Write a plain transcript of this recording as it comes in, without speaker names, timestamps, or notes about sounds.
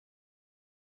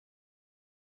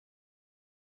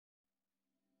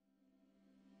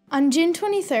On June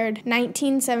 23,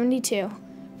 1972,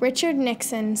 Richard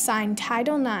Nixon signed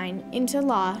Title IX into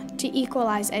law to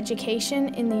equalize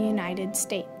education in the United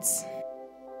States.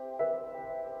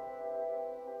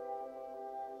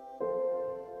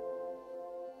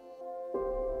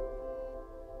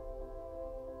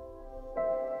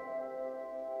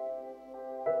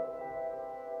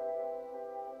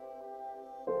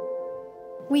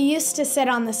 We used to sit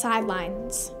on the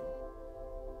sidelines.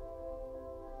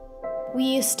 We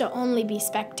used to only be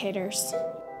spectators.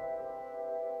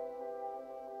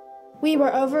 We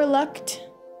were overlooked,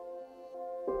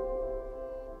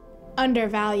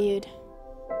 undervalued.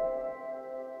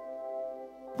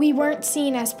 We weren't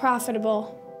seen as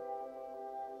profitable,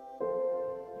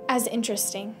 as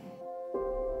interesting.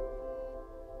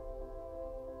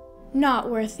 Not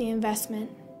worth the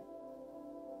investment.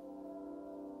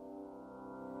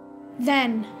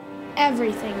 Then,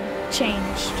 everything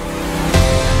changed.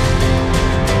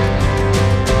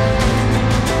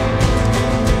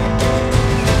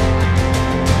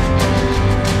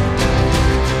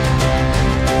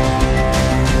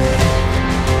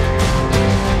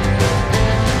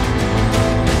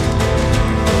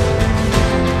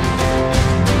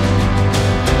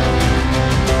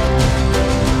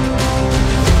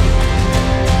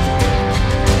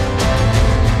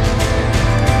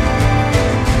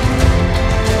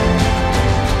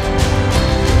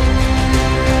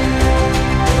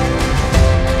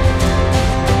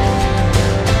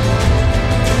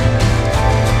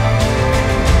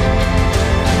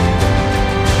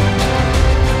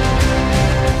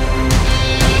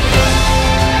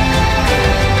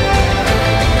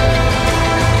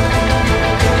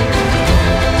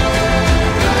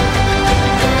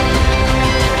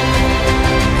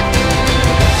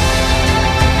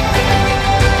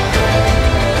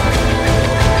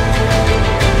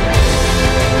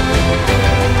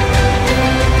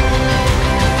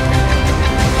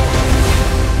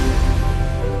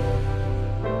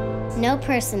 No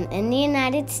person in the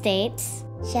United States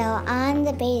shall, on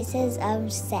the basis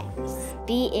of sex,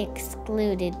 be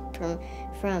excluded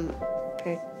from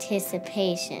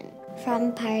participation.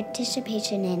 From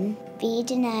participation in, be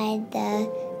denied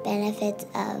the benefits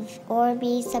of, or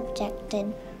be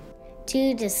subjected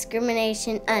to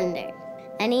discrimination under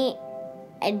any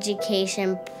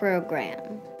education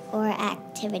program or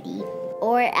activity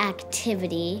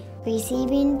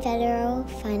receiving federal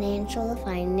financial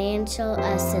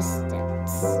assistance.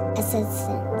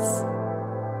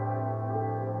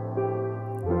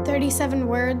 37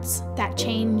 words that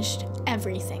changed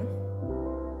everything.